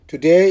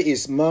Today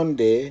is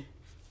Monday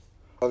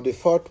of the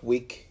fourth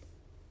week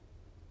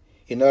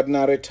in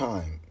ordinary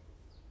time,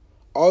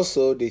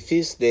 also the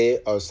feast day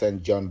of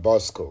St. John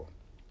Bosco,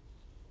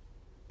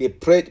 the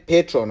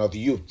patron of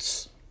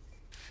youths.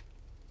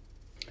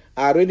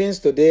 Our readings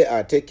today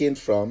are taken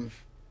from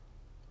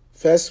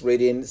first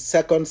reading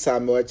 2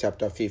 Samuel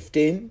chapter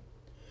 15,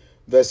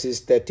 verses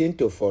 13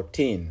 to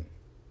 14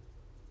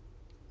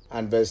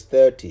 and verse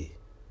 30.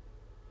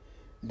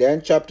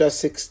 Then chapter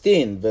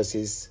 16,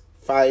 verses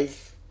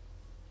 5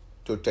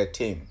 to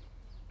 13.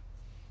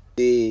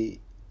 The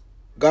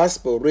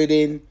gospel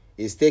reading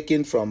is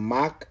taken from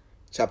Mark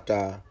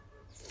chapter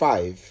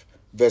 5,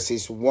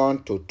 verses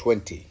 1 to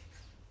 20.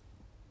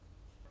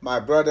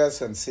 My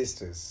brothers and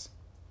sisters,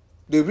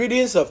 the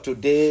readings of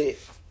today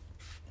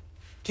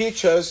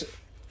teach us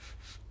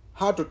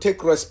how to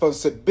take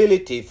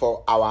responsibility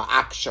for our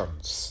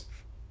actions.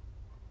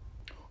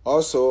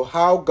 Also,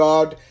 how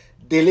God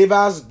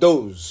delivers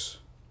those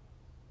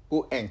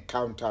who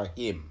encounter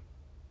Him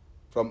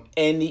from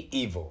any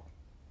evil.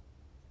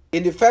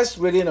 In the first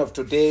reading of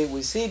today,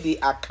 we see the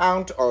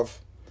account of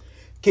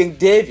King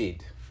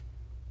David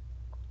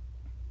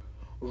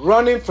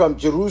running from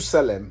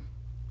Jerusalem,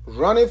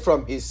 running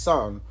from his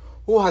son,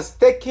 who has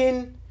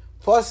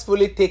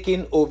forcefully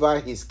taken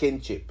over his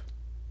kingship.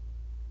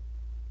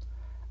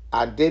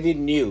 And David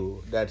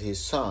knew that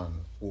his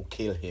son would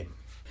kill him.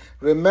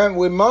 We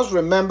must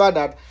remember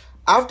that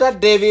after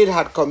David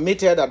had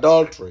committed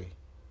adultery,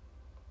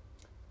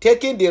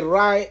 taking the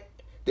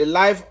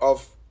life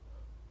of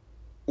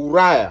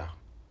Uriah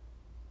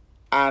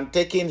and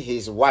taking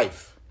his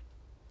wife,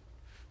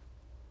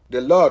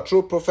 the Lord,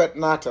 through prophet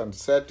Nathan,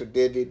 said to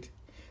David,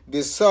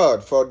 the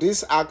sword, for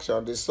this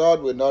action, the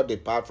sword will not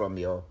depart from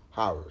your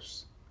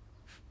house.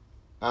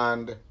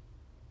 And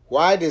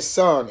while the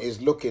sun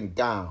is looking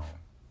down,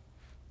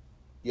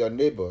 your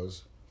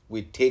neighbors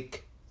will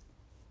take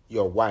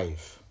your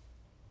wife.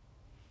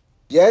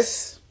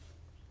 Yes,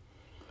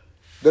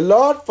 the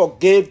Lord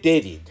forgave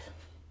David.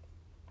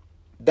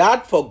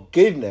 That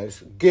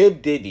forgiveness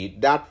gave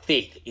David that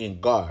faith in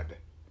God,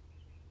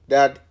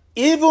 that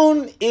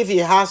even if he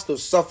has to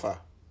suffer,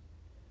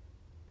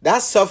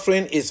 that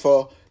suffering is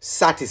for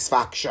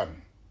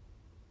satisfaction.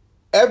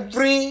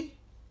 Every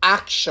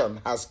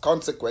action has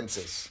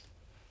consequences.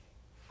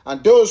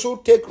 And those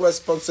who take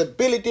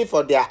responsibility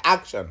for their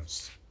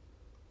actions,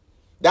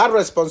 that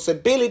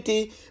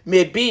responsibility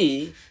may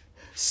be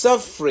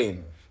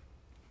suffering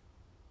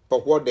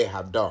for what they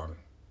have done.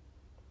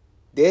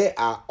 They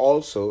are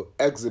also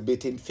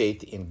exhibiting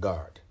faith in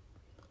God.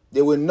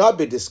 They will not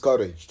be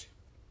discouraged.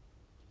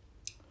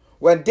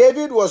 When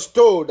David was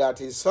told that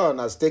his son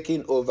has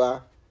taken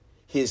over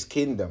his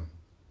kingdom,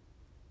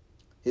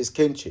 his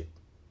kingship,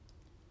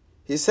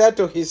 he said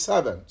to his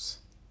servants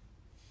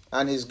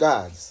and his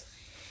guards,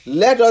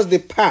 let us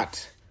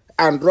depart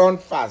and run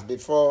fast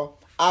before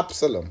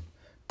Absalom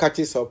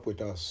catches up with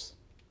us.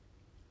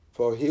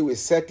 For he will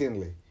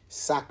certainly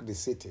sack the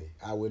city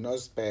and will not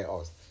spare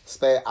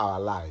our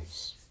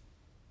lives.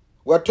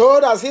 We're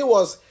told as he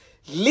was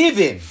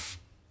leaving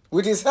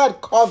with his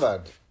head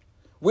covered,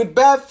 with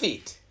bare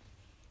feet,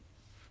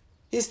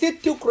 he still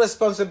took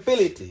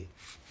responsibility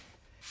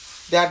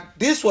that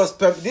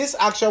this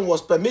action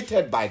was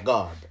permitted by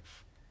God.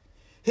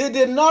 He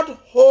did not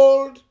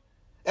hold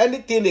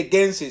anything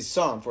against his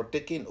son for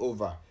taking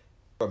over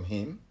from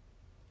him.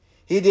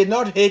 He did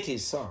not hate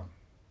his son.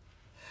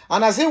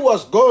 And as he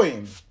was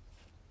going,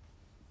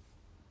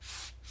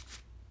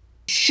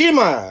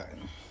 Shimei,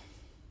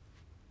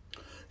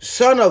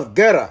 son of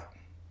Gera,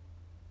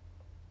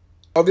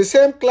 of the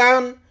same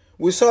clan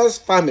with Saul's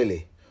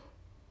family,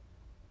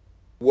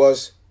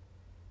 was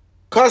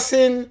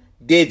cursing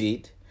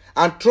David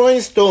and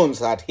throwing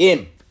stones at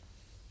him.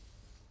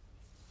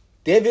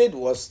 David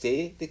was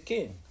still the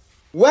king.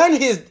 When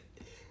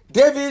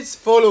David's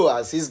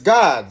followers, his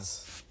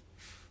guards,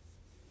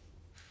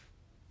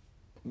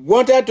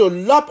 wanted to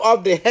lop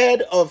off the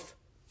head of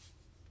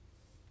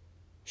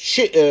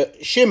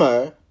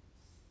Shimei,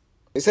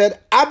 he said,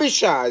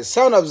 Abishai,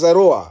 son of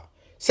Zeruiah,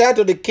 said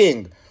to the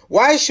king,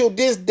 why should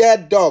this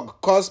dead dog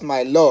curse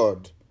my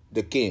lord,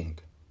 the king?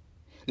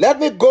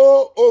 Let me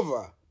go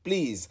over,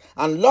 please,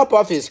 and lop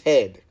off his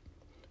head.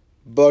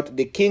 But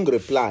the king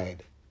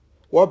replied,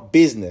 what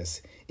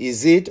business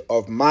is it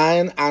of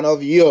mine and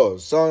of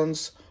yours,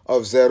 sons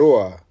of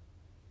Zeruiah,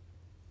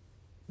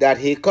 that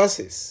he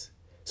curses?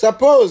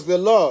 Suppose the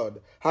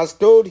Lord has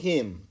told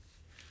him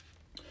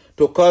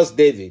to curse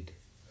David.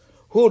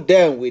 Who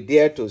then will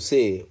dare to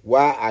say,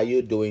 why are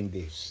you doing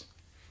this?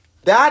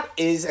 That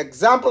is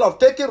example of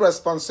taking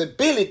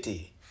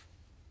responsibility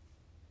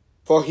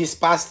for his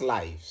past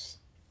lives.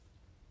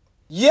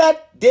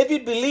 Yet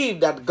David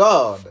believed that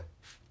God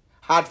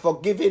had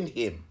forgiven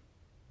him.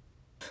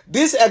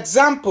 This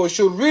example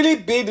should really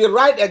be the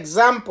right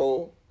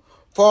example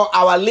for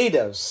our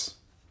leaders.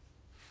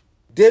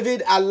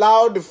 David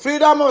allowed the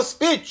freedom of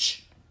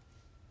speech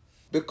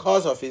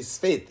because of his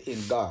faith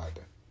in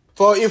God.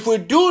 For if we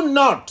do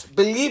not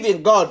believe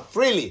in God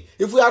freely,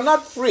 if we are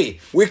not free,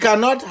 we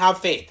cannot have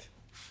faith.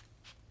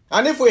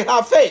 And if we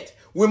have faith,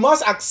 we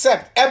must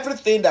accept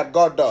everything that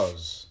God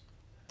does.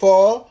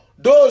 For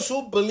those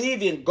who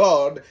believe in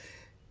God,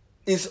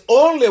 it's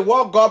only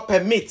what God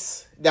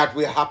permits that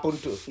will happen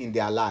to in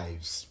their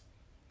lives.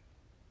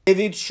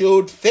 David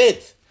showed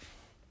faith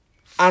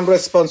and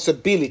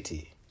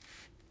responsibility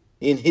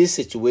in his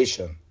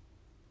situation.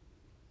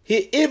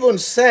 He even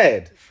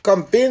said,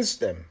 convinced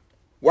them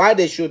why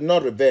they should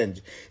not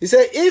revenge. He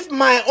said, if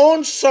my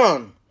own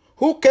son,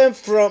 who came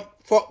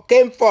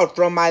forth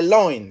from my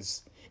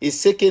loins, is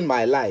seeking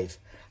my life,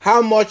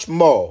 how much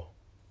more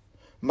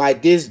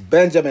might this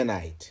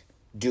Benjaminite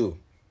do?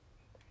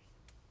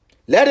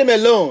 Let him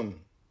alone,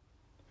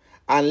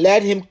 and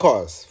let him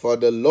curse, for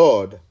the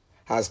Lord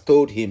has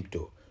told him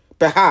to.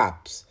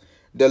 Perhaps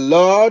the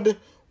Lord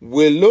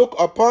will look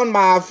upon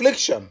my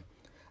affliction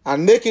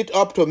and make it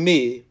up to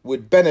me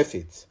with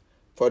benefits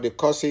for the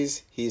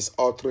curses he is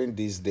uttering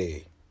this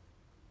day.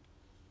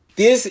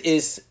 This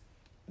is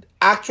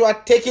actual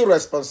taking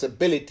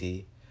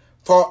responsibility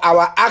for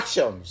our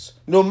actions,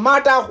 no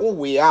matter who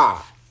we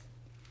are,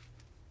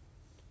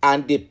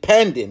 and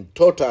depending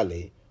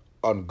totally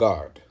on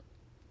God.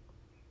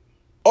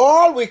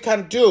 All we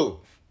can do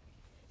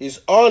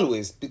is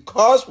always,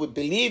 because we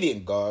believe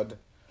in God,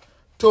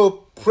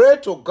 to pray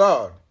to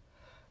God,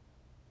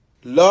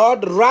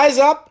 Lord, rise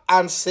up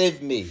and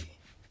save me.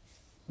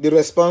 The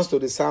response to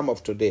the psalm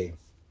of today.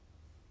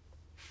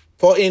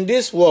 For in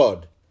this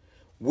world,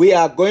 we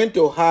are going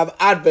to have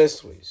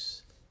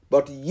adversaries,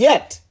 but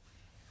yet,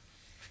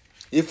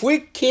 if we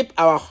keep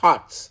our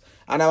hearts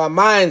and our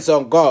minds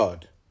on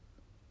God,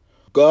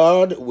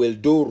 God will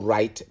do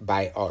right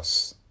by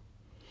us.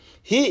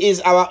 He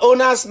is our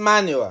owner's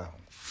manual.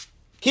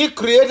 He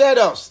created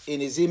us in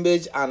his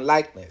image and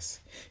likeness.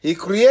 He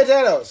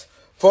created us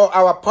for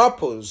our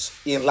purpose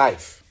in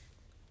life.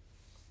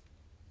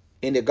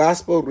 In the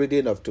gospel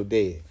reading of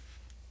today,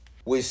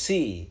 we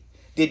see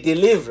the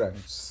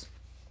deliverance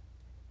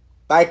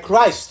by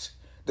Christ,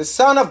 the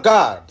Son of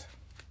God,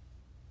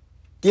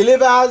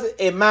 delivers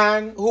a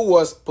man who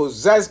was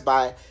possessed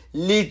by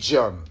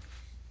legion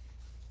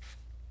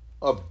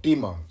of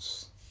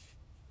demons.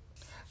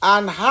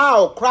 And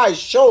how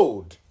Christ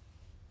showed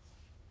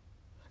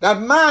that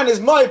man is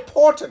more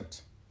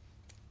important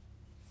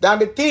than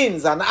the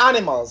things and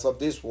animals of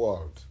this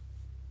world.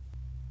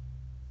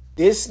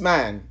 This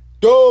man,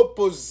 though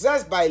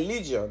possessed by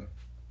legion,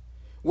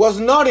 was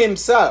not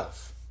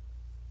himself.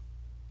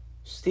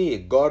 Still,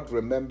 God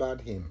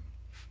remembered him.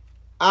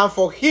 And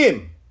for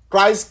him,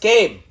 Christ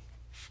came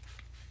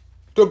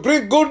to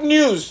bring good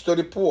news to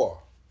the poor,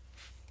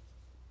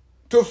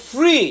 to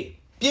free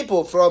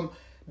people from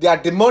their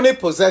demonic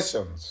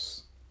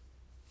possessions.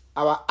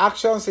 Our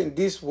actions in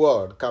this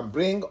world can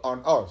bring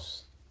on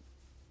us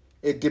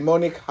a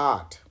demonic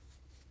heart.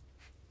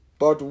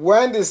 But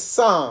when the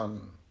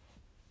sunshine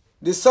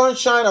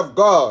of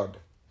God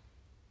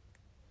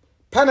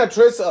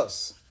penetrates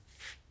us,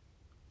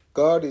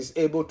 God is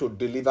able to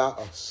deliver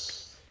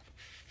us.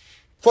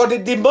 For the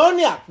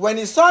demoniac, when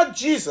he saw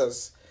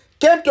Jesus,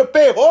 came to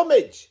pay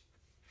homage.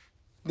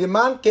 The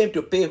man came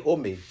to pay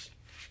homage.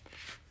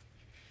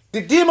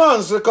 The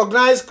demons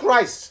recognized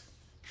Christ.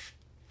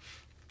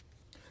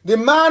 The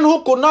man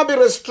who could not be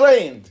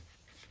restrained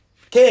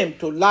came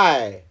to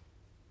lie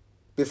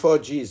before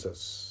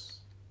Jesus.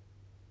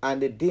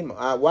 And the demon,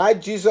 while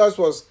Jesus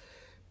was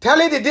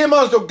telling the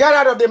demons to get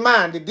out of the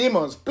man, the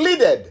demons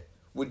pleaded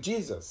with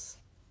Jesus,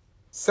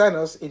 send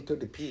us into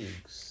the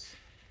pigs.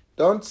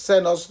 Don't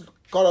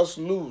cut us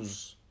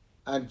loose.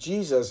 And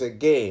Jesus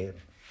again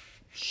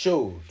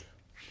showed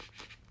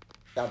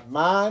that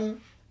man,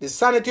 the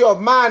sanity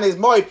of man is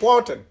more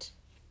important.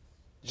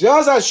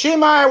 Just as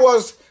Shimei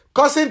was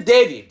cursing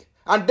David,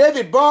 and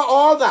David bore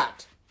all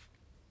that,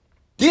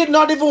 did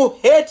not even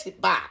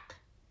hate back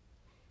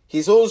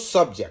his own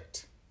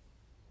subject,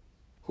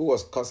 who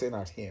was cursing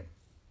at him,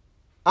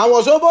 and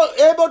was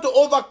able to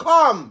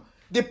overcome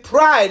the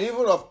pride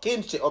even of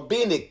kingship, of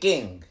being a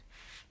king.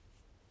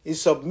 He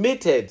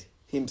submitted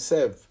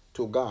himself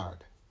to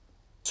God.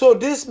 So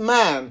this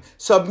man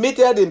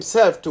submitted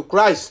himself to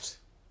Christ,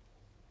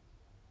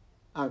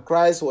 and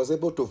Christ was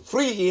able to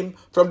free him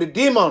from the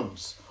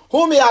demons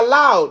whom he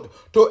allowed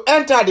to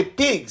enter the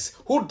pigs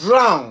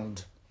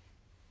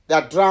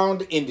that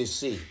drowned in the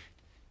sea.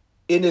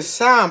 In the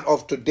psalm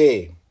of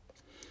today,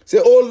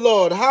 say, "Oh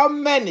Lord, how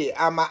many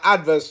are my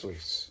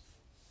adversaries?"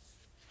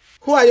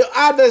 Who are your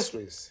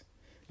adversaries?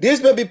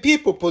 These may be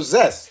people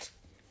possessed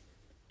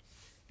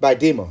by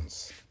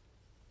demons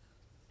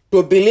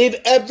to believe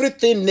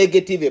everything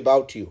negative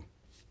about you.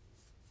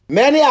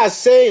 Many are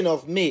saying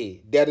of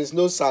me, there is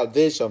no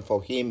salvation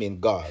for him in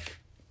God.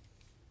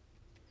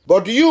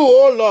 But you,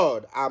 O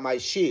Lord, are my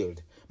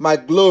shield, my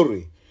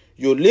glory.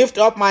 You lift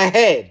up my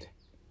head.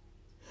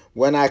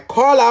 When I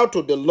call out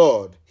to the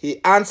Lord,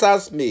 he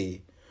answers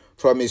me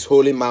from his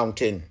holy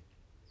mountain.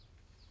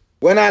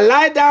 When I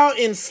lie down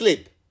in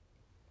sleep,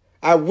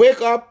 I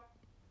wake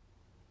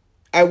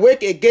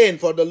again,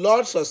 for the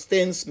Lord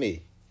sustains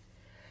me.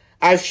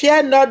 I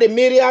fear not the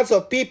myriads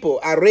of people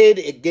arrayed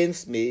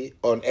against me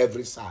on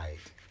every side.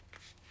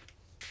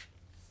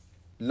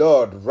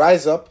 Lord,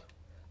 rise up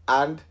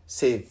and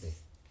save me.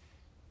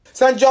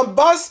 St. John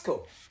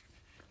Bosco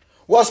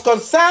was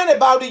concerned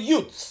about the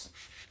youths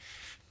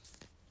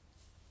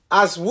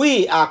as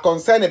we are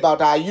concerned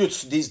about our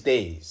youths these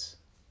days,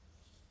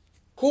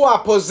 who are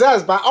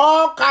possessed by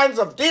all kinds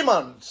of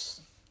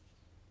demons.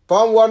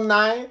 Form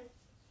 19,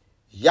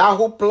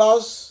 Yahoo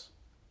Plus,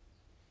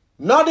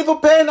 not even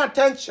paying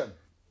attention.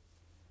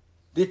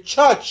 The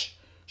church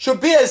should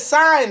be a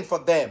sign for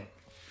them,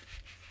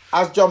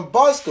 as John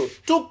Bosco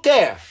took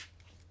care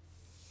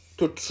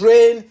to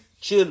train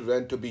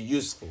children to be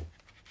useful.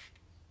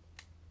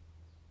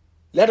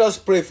 Let us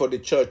pray for the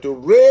church to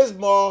raise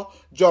more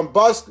John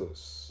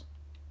Boscos,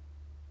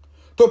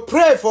 to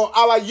pray for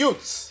our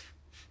youths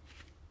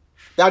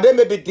that they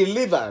may be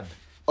delivered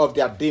of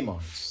their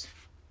demons.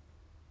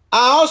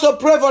 I also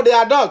pray for the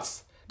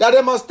adults that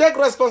they must take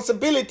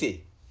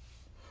responsibility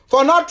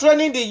for not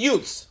training the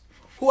youths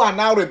who are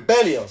now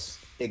rebellious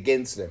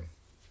against them,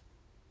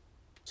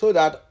 so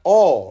that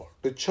all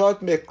the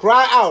church may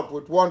cry out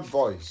with one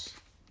voice,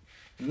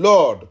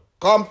 Lord,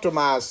 come to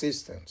my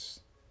assistance.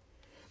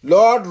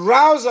 Lord,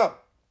 rise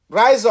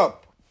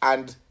up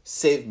and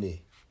save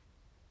me.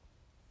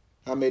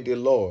 And may the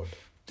Lord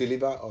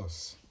deliver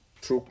us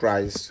through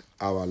Christ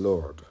our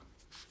Lord.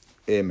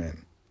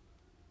 Amen.